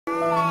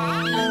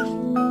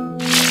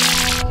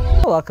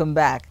welcome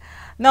back.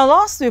 Now,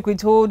 last week we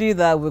told you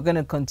that we're going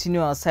to continue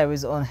our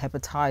series on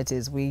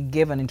hepatitis. We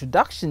gave an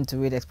introduction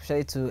to it,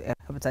 especially to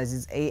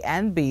hepatitis A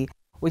and B,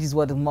 which is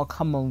what is more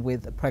common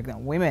with pregnant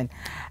women.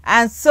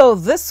 And so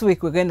this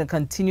week we're going to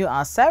continue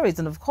our series.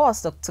 And of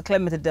course, Dr.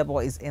 Clement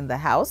Debo is in the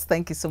house.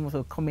 Thank you so much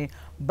for coming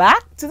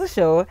back to the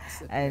show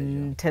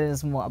and telling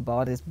us more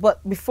about this.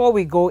 But before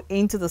we go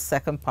into the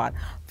second part,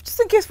 just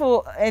in case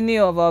for any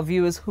of our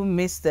viewers who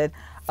missed it,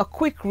 a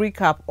quick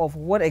recap of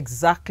what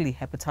exactly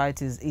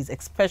hepatitis is,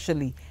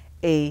 especially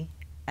A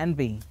and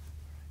B.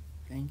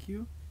 Thank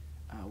you.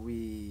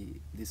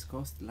 We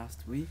discussed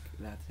last week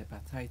that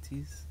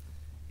hepatitis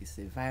is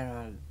a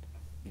viral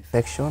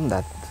infection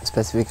that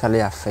specifically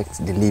affects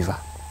the liver,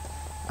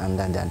 and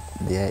that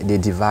they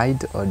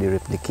divide or they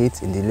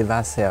replicate in the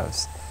liver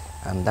cells,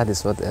 and that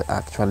is what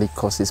actually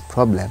causes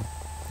problem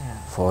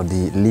for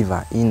the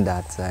liver, in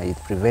that it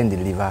prevents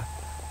the liver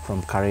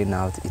from carrying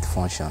out its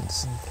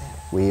functions. Okay.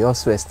 We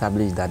also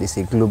established that it's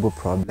a global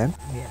problem.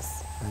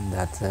 Yes. And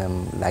that,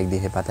 like the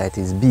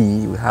hepatitis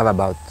B, we have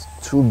about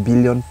 2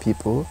 billion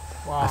people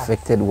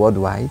affected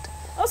worldwide.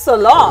 That's a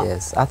lot.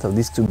 Yes, out of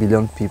these 2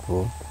 billion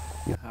people,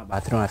 you have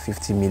about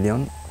 350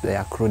 million, they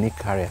are chronic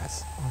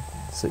carriers.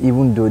 Okay. So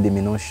even though they may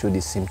not show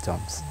the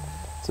symptoms.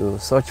 So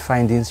such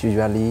findings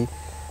usually,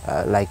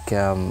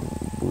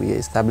 we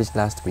established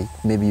last week,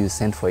 maybe you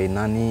send for a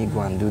nanny,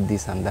 go and do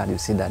this and that, you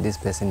see that this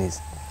person is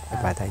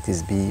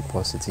hepatitis B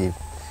positive.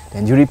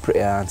 Then during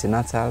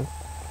antenatal,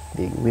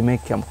 the women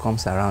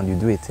comes around, you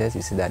do a test,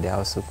 you see that they are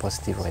also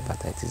positive for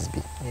hepatitis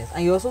B. Yes,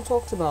 and you also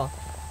talked about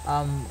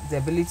the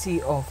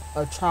ability of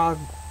a child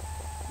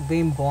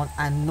being born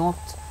and not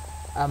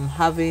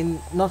having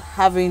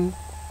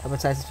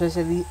hepatitis,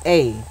 especially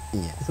A.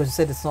 Yes. Because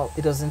you said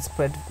it doesn't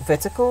spread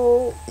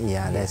vertical.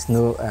 Yeah, there's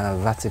no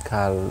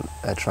vertical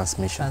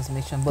transmission.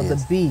 But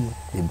yes. The B,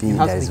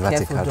 there is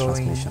vertical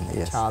transmission.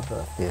 Yes.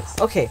 Childbirth. Yes.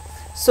 Okay,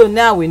 so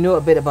now we know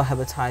a bit about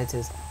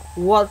hepatitis.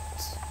 What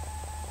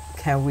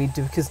can we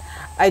do? Because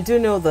I do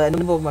know that a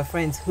number of my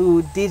friends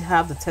who did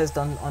have the test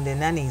done on their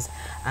nannies,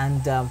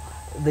 and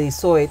they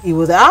saw it. It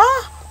was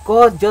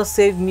God just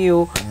saved me,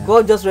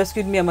 God just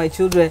rescued me and my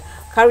children.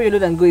 Carry your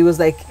load and go.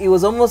 It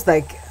was almost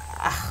like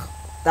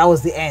that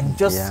was the end.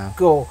 Just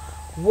go.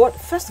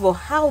 First of all,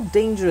 how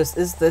dangerous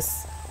is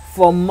this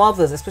for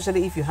mothers,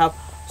 especially if you have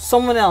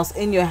someone else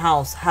in your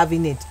house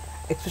having it,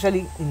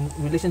 especially in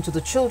relation to the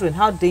children?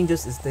 How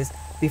dangerous is this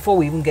before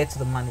we even get to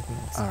the management?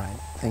 All right,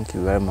 thank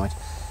you very much.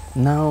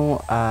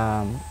 Now,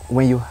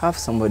 when you have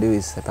somebody who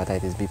is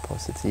hepatitis B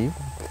positive,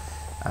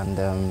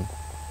 and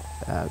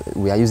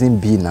we are using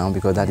B now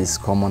because that is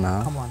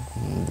commoner.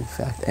 In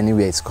fact,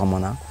 anywhere it's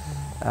commoner.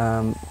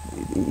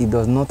 It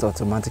does not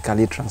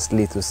automatically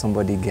translate to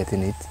somebody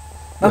getting it,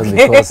 just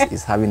because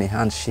it's having a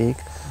handshake.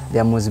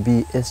 There must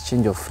be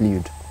exchange of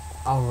fluid.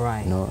 All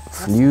right.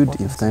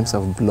 Fluid in terms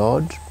of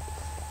blood,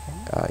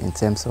 in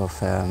terms of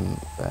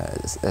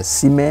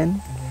semen,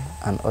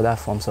 and other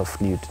forms of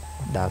fluid.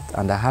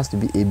 And there has to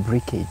be a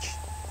breakage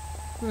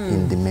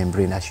in the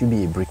membrane. There should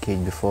be a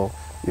breakage before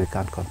you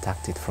can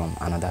contact it from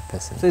another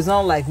person. So it's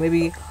not like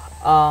maybe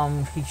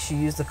she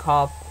used the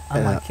cup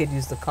and my kid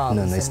used the cup.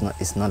 No,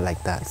 it's not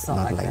like that. It's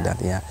not like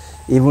that. Yeah.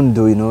 Even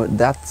though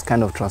that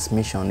kind of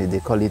transmission, they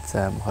call it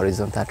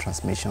horizontal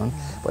transmission,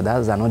 but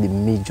that's not the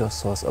major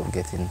source of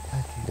getting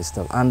the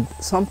stuff. And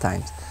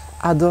sometimes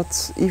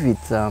adults,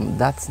 if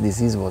that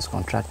disease was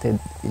contracted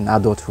in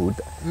adulthood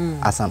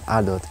as an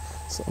adult,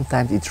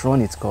 sometimes it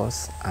runs its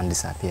course and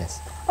disappears.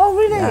 Oh,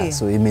 really? Yeah,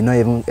 so it may not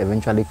even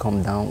eventually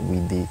come down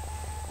with the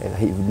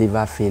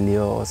liver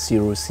failure or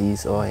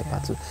cirrhosis or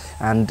hepatitis.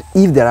 And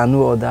if there are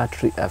no other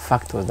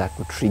factors that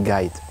could trigger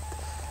it,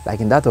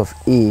 like in that of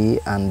A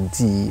and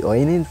D or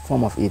any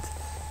form of it,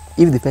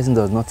 if the person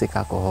does not take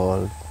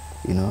alcohol,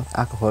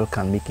 alcohol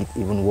can make it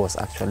even worse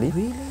actually.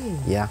 Really?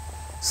 Yeah.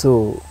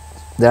 So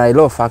there are a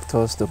lot of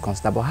factors to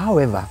consider. But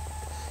however,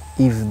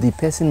 if the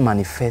person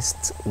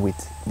manifests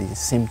with the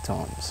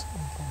symptoms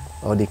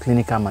or the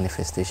clinical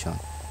manifestation,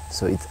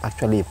 so it's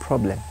actually a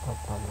problem.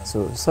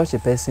 So such a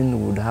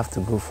person would have to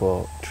go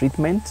for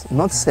treatment,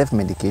 not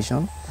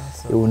self-medication.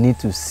 They will need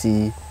to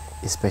see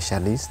a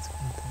specialist,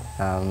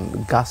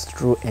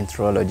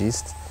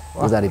 gastroenterologist.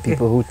 Those are the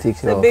people who take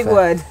care of... big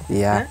word.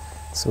 Yeah.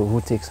 So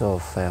who takes care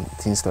of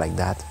things like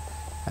that.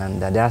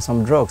 And there are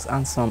some drugs,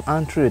 and some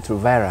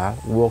antiretroviral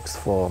works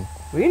for...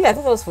 Really? I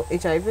thought it was for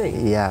HIV.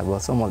 Yeah, but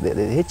some of the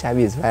HIV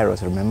is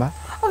virus, remember?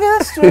 Okay,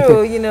 that's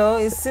true.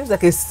 It seems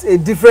like it's a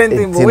different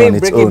thing, but when you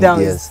break it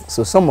down... Yes.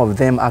 So some of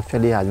them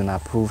actually have been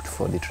approved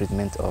for the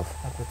treatment of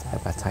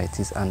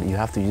hepatitis, and you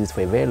have to use it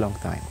for a very long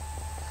time.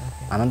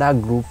 Another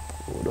group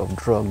of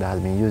drug that has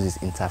been used is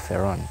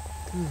interferon.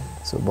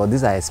 So, but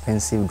these are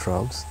expensive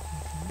drugs,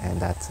 and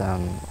that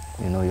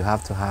you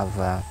have to have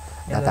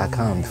that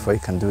account before you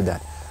can do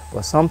that.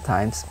 But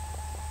sometimes,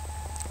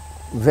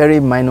 very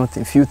minor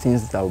few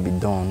things that will be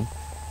done,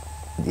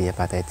 the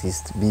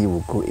hepatitis B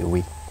will go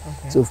away.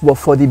 So, but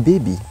for the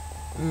baby,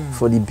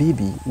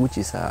 which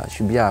is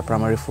should be our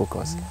primary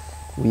focus,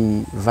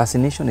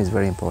 vaccination is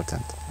very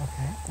important.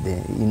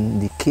 In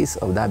the case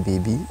of that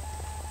baby,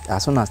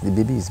 as soon as the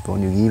baby is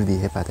born, you give the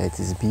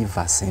hepatitis B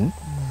vaccine,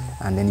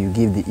 and then you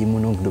give the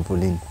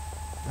immunoglobulin.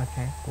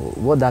 Okay.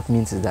 What that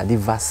means is that the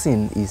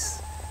vaccine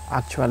is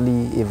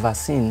actually, a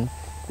vaccine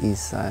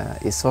is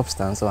a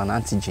substance or an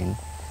antigen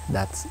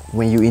that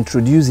when you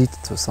introduce it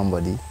to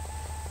somebody,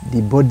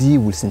 the body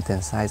will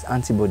synthesize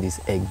antibodies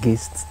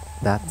against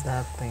that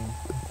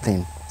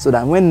thing. So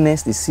that when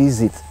next it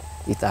sees it,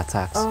 it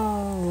attacks.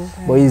 Oh,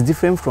 okay. But it's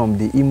different from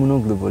the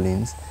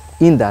immunoglobulins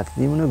in that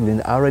the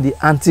immunoglobulins are already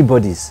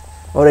antibodies,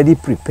 already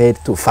prepared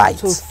to fight.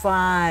 To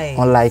fight.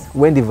 Unlike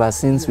when the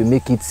vaccines will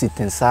make it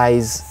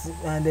synthesize.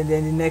 And then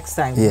the next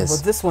time. Yes.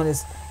 But this one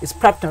is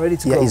prepped and ready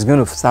to go. Yeah, it's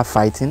going to start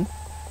fighting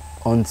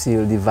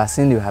until the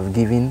vaccine you have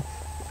given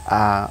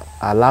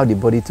allow the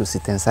body to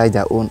synthesize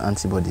their own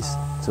antibodies.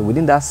 So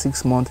within that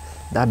 6 months,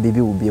 that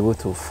baby will be able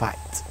to fight.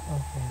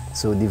 Okay.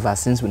 So the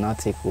vaccines will now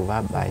take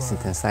over by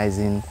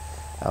synthesizing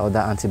other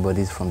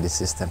antibodies from the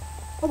system.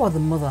 What about the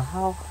mother?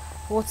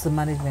 What's the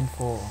management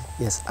for?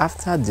 Yes,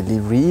 after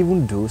delivery,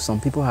 even though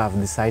some people have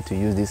decided to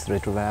use these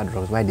retroviral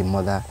drugs while the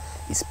mother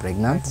is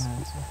pregnant,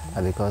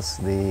 because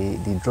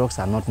the drugs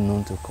are not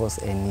known to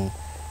cause any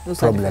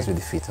problems with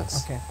the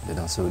fetus. Okay.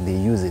 So they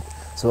use it.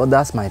 So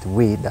others might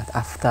wait that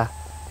after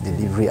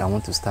delivery, I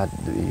want to start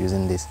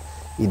using this.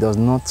 It does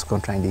not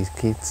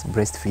contraindicate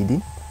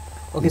breastfeeding.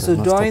 Okay, so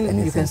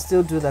during you can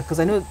still do that, because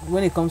I know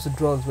when it comes to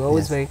drugs, we're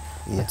always very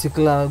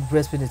particular.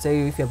 Breastfeeding, they tell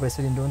you if you're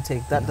breastfeeding, don't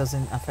take. That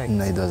doesn't affect.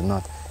 No, it does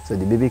not. So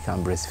the baby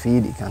can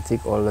breastfeed. It can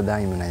take all other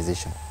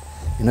immunization.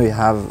 You know, you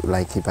have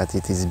like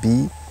hepatitis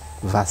B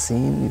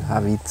vaccine. You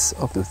have it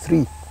up to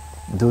 3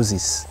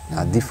 doses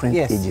at different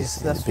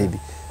ages in the baby.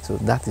 So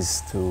that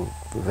is to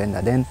prevent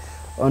that. Then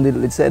on the,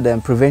 let's say,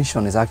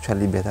 prevention is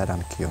actually better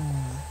than cure.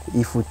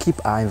 If we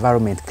keep our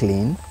environment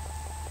clean,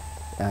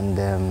 and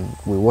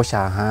we wash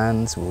our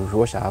hands, we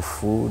wash our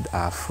fruit,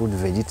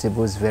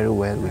 vegetables very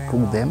well, we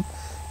cook them,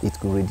 it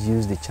could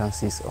reduce the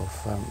chances of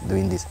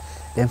doing this.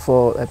 Then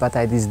for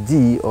hepatitis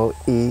D or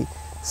A,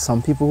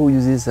 some people who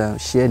uses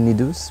shared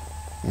needles,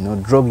 you know,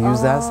 drug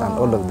users and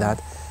all of that,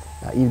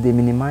 if they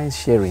minimize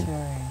sharing,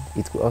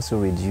 it could also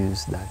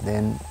reduce that.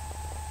 Then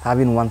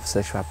having one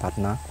sexual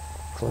partner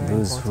for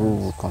those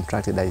who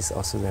contracted, that is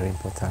also very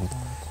important.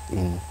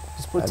 In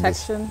does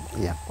protection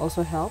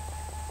also help?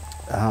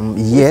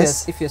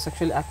 Yes. If you're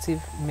sexually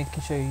active,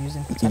 making sure you're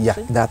using protection.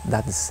 Yeah,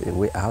 that is a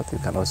way out. You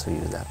can also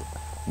use that,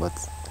 but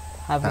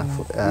having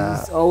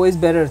it's always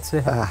better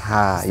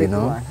to you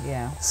know.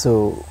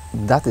 So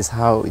that is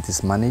how it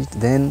is managed.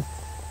 Then,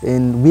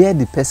 in where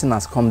the person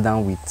has come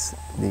down with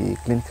the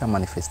clinical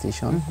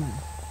manifestation,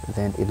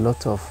 then a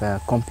lot of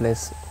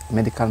complex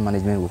medical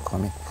management will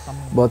come in.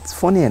 But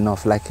funny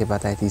enough, like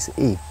hepatitis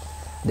A,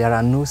 there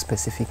are no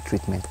specific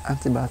treatment.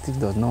 Antibiotics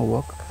does not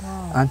work.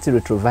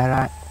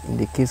 Antiretroviral, in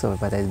the case of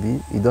hepatitis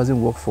B, it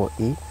doesn't work for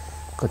A.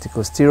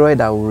 Corticosteroid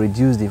that will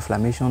reduce the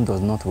inflammation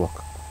does not work.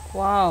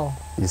 Wow.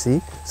 You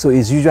see? So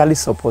it's usually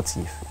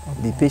supportive.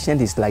 The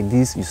patient is like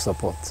this, you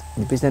support.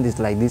 The patient is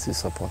like this, you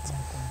support.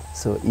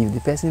 So if the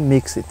person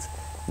makes it,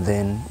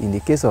 then in the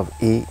case of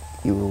A,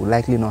 you will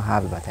likely not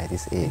have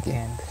hepatitis A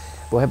again.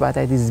 But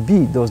hepatitis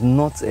B does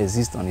not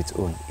exist on its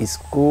own. It's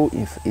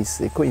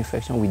a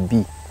co-infection with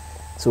B.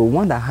 So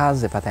one that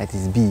has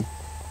hepatitis B,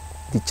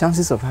 the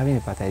chances of having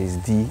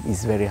hepatitis D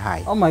is very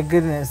high. Oh my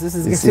goodness, this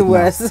is getting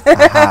worse.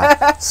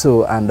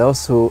 So, and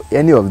also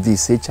any of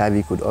these,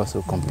 HIV could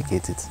also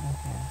complicate it.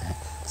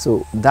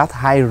 So that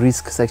high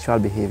risk sexual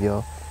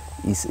behavior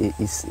is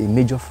a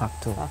major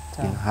factor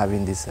in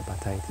having this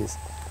hepatitis.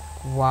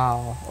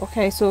 Wow.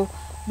 Okay, so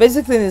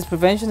basically this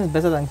prevention is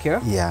better than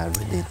cure. Yeah,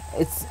 really.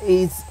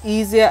 It's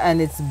easier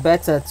and it's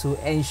better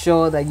to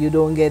ensure that you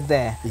don't get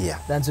there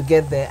than to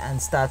get there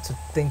and start to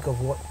think of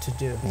what to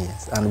do.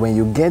 Yes, and when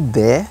you get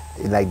there,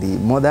 like the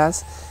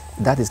mothers,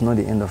 that is not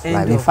the end of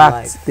life. In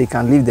fact, they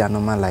can live their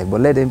normal life,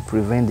 but let them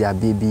prevent their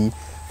baby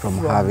from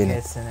having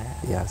it.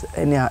 Yes.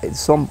 Anyhow,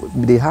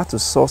 they had to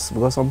source,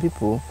 because some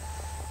people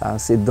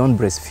say don't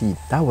breastfeed.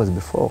 That was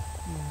before.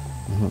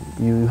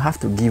 You have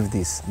to give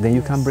this, then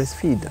you can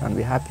breastfeed and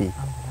be happy.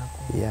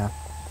 Yeah.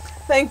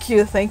 Thank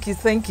you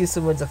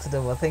so much, Dr.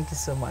 Domo. Thank you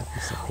so much.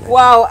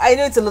 Wow, I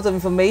know it's a lot of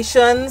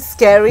information,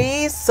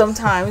 scary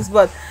sometimes,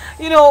 but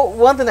you know,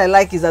 one thing I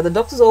like is that the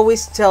doctors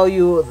always tell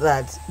you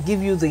that,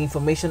 give you the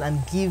information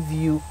and give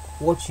you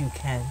what you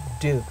can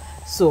do.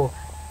 So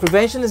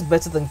prevention is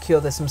better than cure.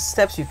 There's some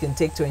steps you can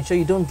take to ensure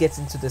you don't get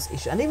into this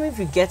issue. And even if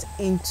you get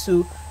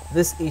into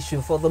this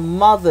issue, for the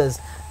mothers,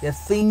 there are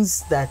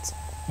things that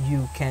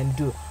you can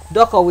do.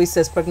 Doc always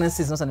says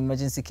pregnancy is not an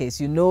emergency case.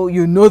 You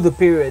know the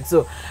period.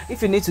 So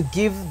if you need to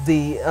give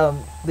the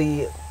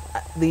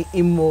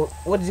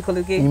what did you call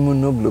it again?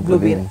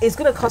 Immunoglobulin. It's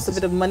going to cost a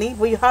bit of money,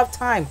 but you have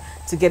time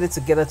to get it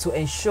together to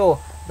ensure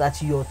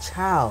that your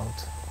child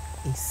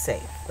is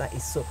safe. That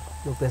is so.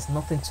 Look, there's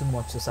nothing too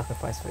much to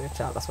sacrifice for your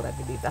child. That's what I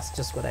believe. That's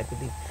just what I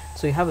believe.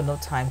 So you have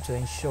enough time to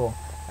ensure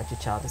that your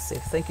child is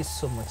safe. Thank you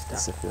so much, Doc.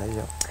 It's a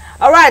pleasure.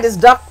 All right, it's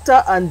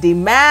Doctor on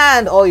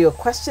Demand. All your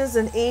questions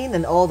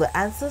and all the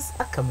answers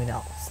are coming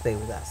up. Stay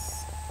with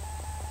us.